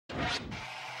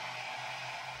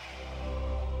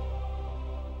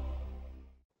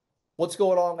What's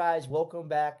going on, guys? Welcome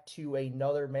back to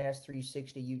another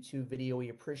MaaS360 YouTube video. We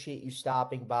appreciate you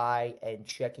stopping by and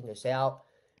checking us out.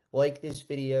 Like this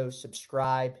video,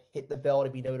 subscribe, hit the bell to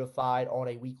be notified on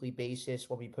a weekly basis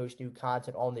when we post new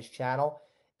content on this channel,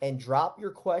 and drop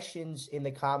your questions in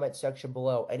the comment section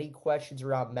below. Any questions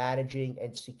around managing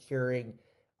and securing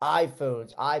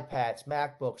iPhones, iPads,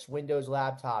 MacBooks, Windows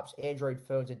laptops, Android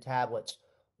phones, and tablets.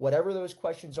 Whatever those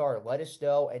questions are, let us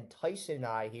know. And Tyson and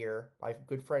I here, my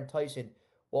good friend Tyson,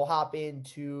 will hop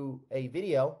into a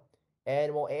video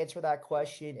and we'll answer that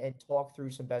question and talk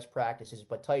through some best practices.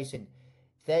 But Tyson,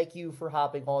 thank you for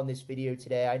hopping on this video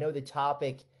today. I know the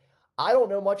topic, I don't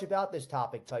know much about this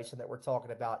topic, Tyson, that we're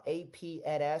talking about,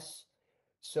 APNS.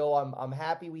 So I'm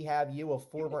happy we have you, a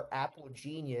former Apple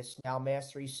genius, now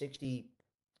MaaS360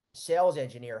 sales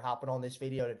engineer, hopping on this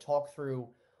video to talk through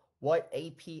what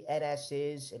APNS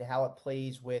is and how it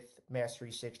plays with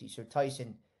MaaS360. So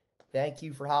Tyson, thank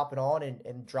you for hopping on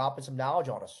and dropping some knowledge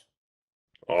on us.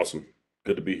 Awesome.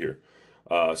 Good to be here.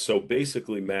 So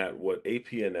basically, Matt, what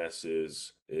APNS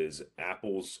is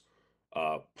Apple's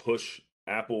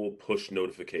Apple push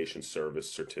notification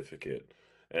service certificate,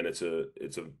 and it's a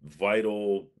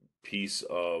vital piece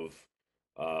of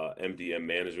MDM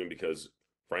management because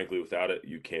frankly, without it,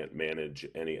 you can't manage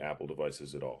any Apple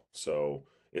devices at all. So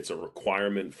it's a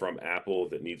requirement from Apple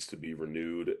that needs to be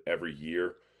renewed every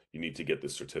year. You need to get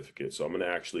this certificate. So I'm going to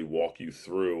actually walk you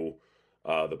through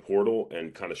the portal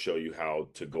and kind of show you how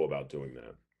to go about doing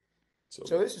that.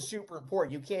 So this is super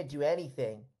important. You can't do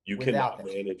anything You without cannot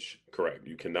this. manage, correct.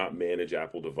 You cannot manage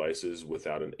Apple devices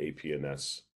without an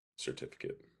APNS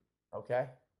certificate. Okay.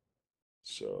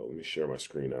 So let me share my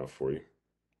screen now for you.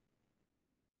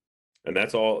 And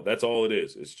that's all it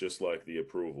is. It's just like the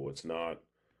approval. It's not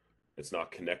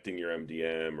connecting your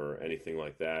MDM or anything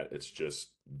like that. It's just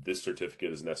this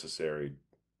certificate is necessary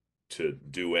to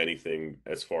do anything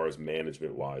as far as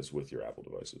management wise with your Apple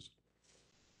devices.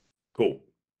 Cool.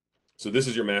 So this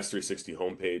is your MaaS360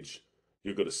 homepage.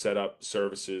 You go to Setup,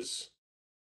 Services.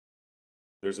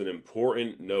 There's an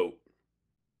important note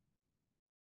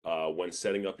when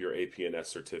setting up your APNS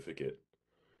certificate.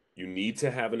 You need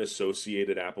to have an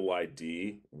associated Apple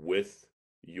ID with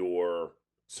your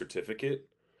certificate.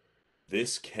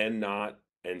 This cannot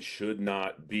and should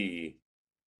not be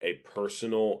a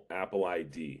personal Apple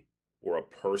ID or a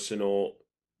personal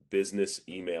business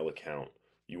email account.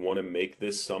 You want to make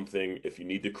this something, if you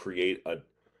need to create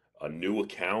a new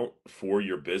account for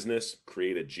your business,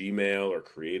 create a Gmail or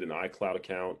create an iCloud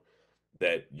account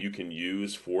that you can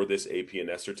use for this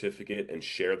APNS certificate and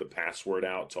share the password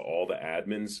out to all the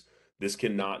admins. This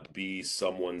cannot be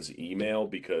someone's email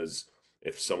because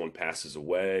if someone passes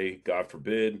away, God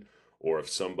forbid, or if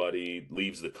somebody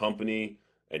leaves the company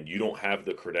and you don't have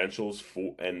the credentials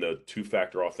for and the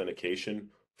two-factor authentication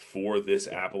for this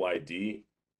Apple ID,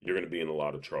 you're going to be in a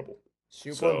lot of trouble.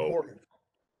 Super So, important.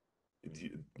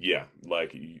 yeah,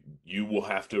 like you will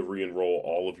have to re-enroll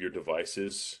all of your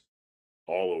devices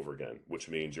all over again, which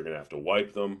means you're going to have to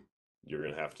wipe them. You're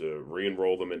going to have to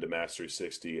re-enroll them into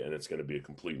MaaS360, and it's going to be a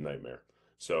complete nightmare.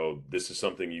 So this is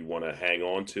something you want to hang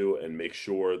on to and make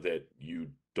sure that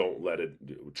you don't let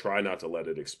it, try not to let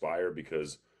it expire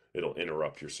because it'll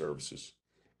interrupt your services.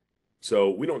 So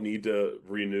we don't need to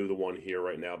renew the one here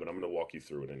right now, but I'm going to walk you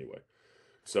through it anyway.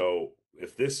 So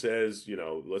if this says,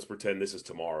 let's pretend this is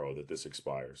tomorrow that this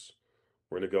expires.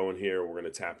 We're going to go in here, we're going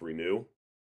to tap renew.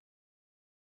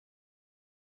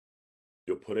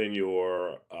 You'll put in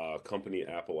your company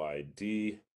Apple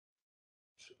ID,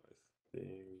 which I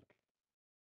think.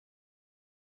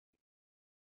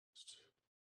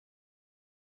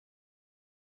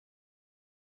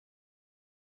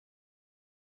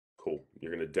 Cool.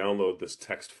 You're going to download this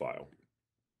text file.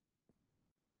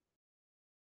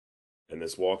 And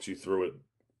this walks you through it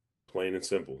plain and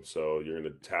simple. So you're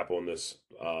going to tap on this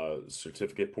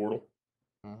certificate portal.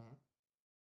 Mm-hmm.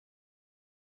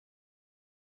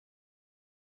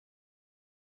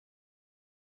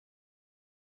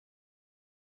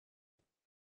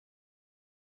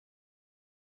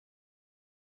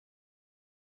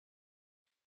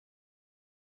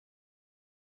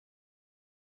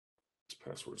 It's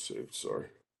password saved, sorry.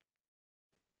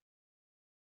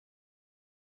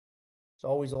 It's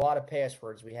always a lot of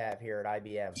passwords we have here at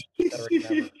IBM. Gotta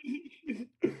remember.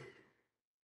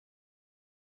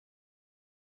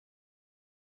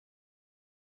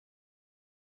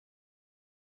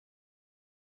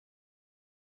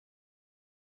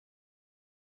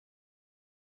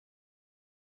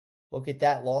 Look at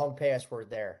that long password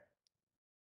there.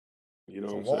 You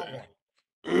know It's a what I'm long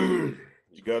saying? one.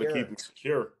 You got to keep Secure. it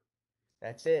secure.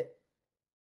 That's it.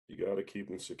 You got to keep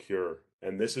them secure.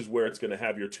 And this is where it's going to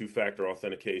have your two-factor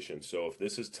authentication. So if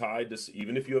this is tied to,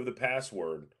 even if you have the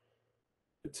password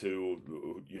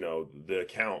to, the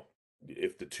account,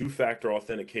 if the two-factor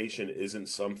authentication isn't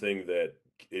something that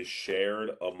is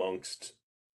shared amongst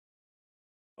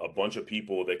a bunch of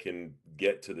people that can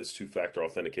get to this two-factor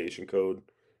authentication code,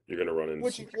 you're going to run into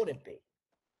Which some. it wouldn't be.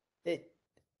 It.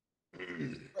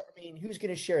 I mean, who's going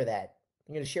to share that?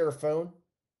 You're going to share a phone?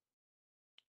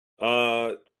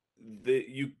 uh,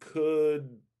 you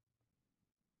could.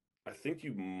 I think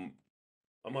I'm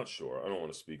not sure. I don't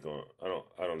want to speak on.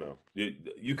 I don't know.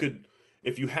 You could,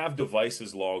 if you have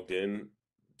devices logged in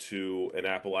to an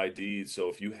Apple ID. So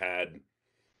if you had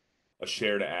a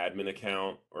shared admin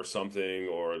account or something,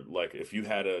 or like if you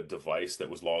had a device that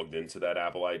was logged into that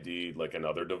Apple ID, like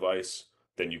another device,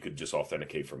 then you could just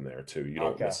authenticate from there too. You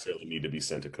don't Okay. necessarily need to be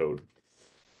sent a code.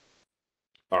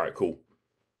 All right, cool.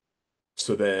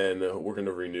 So then we're going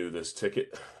to renew this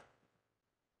ticket,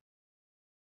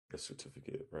 a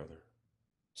certificate rather.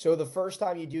 So the first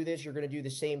time you do this, you're going to do the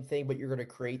same thing, but you're going to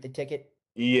create the ticket.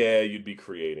 Yeah, you'd be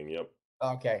creating. Yep.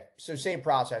 Okay. So same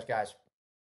process, guys.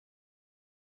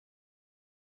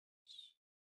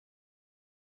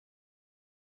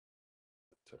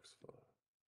 Text file.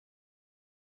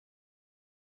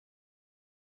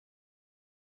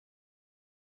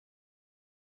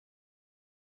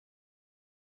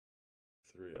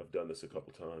 Three. I've done this a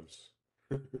couple times.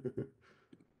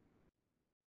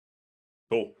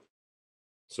 Cool.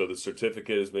 So the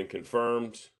certificate has been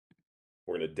confirmed.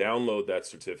 We're going to download that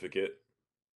certificate.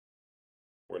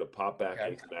 We're going to pop back Okay.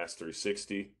 into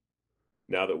MaaS360.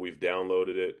 Now that we've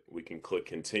downloaded it, we can click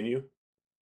continue.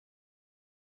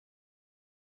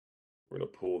 We're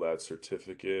going to pull that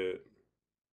certificate.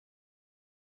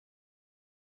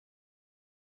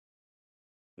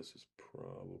 This is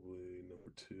probably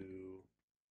number 2.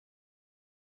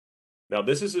 Now,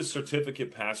 this is a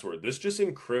certificate password. This just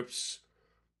encrypts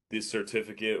this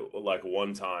certificate like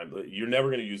one time. You're never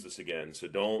going to use this again. So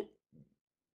don't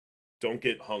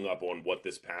get hung up on what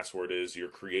this password is. You're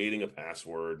creating a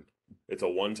password. It's a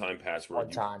one-time password. One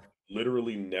You time.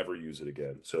 literally never use it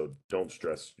again. So don't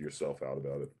stress yourself out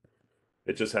about it.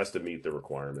 It just has to meet the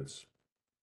requirements.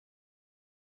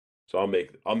 So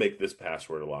I'll make this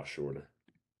password a lot shorter.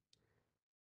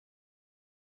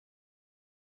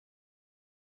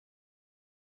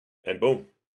 And boom.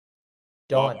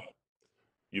 Voila. Done.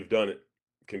 You've done it.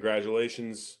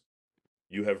 Congratulations.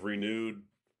 You have renewed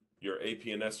your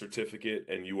APNS certificate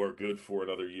and you are good for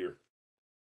another year.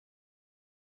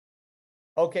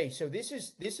 Okay, so this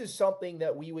is something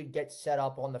that we would get set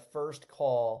up on the first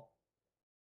call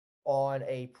on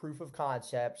a proof of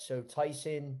concept. So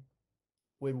Tyson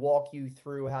would walk you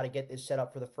through how to get this set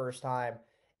up for the first time.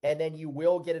 And then you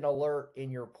will get an alert in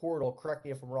your portal. Correct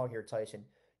me if I'm wrong here, Tyson.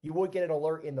 You would get an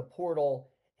alert in the portal.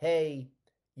 Hey,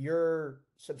 your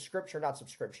subscription, not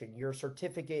subscription, your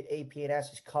certificate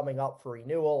APNS is coming up for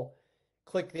renewal.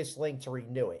 Click this link to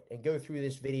renew it and go through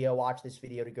this video, watch this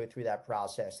video to go through that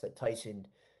process that Tyson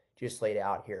just laid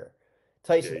out here.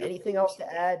 Yeah, Tyson, you're anything else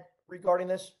to add regarding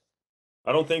this?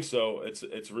 I don't think so.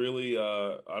 It's really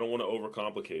I don't want to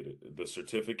overcomplicate it. The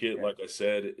certificate, Okay, like I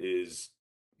said, it's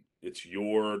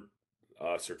your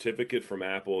certificate from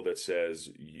Apple that says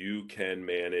you can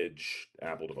manage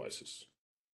Apple devices.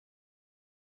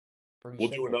 pretty We'll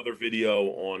do simple. another video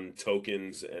on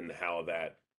tokens and how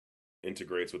that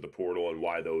integrates with the portal and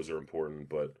why those are important,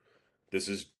 but this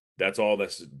is that's all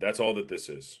that this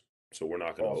is. So we're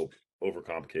not going Awesome. to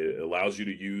overcomplicate it. It allows you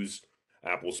to use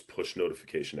Apple's push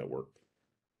notification network.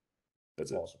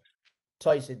 That's it. Awesome.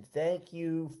 Tyson, thank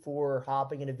you for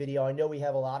hopping in a video. I know we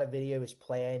have a lot of videos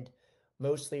planned,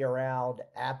 mostly around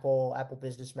Apple, Apple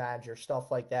Business Manager, stuff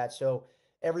like that. So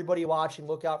everybody watching,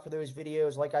 look out for those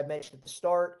videos. Like I mentioned at the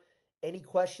start, any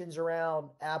questions around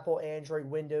Apple, Android,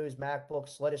 Windows,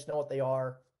 MacBooks, let us know what they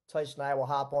are. Tyson and I will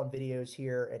hop on videos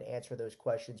here and answer those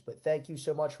questions. But thank you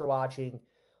so much for watching.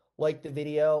 Like the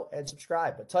video and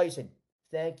subscribe. But Tyson,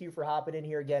 thank you for hopping in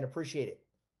here again. Appreciate it.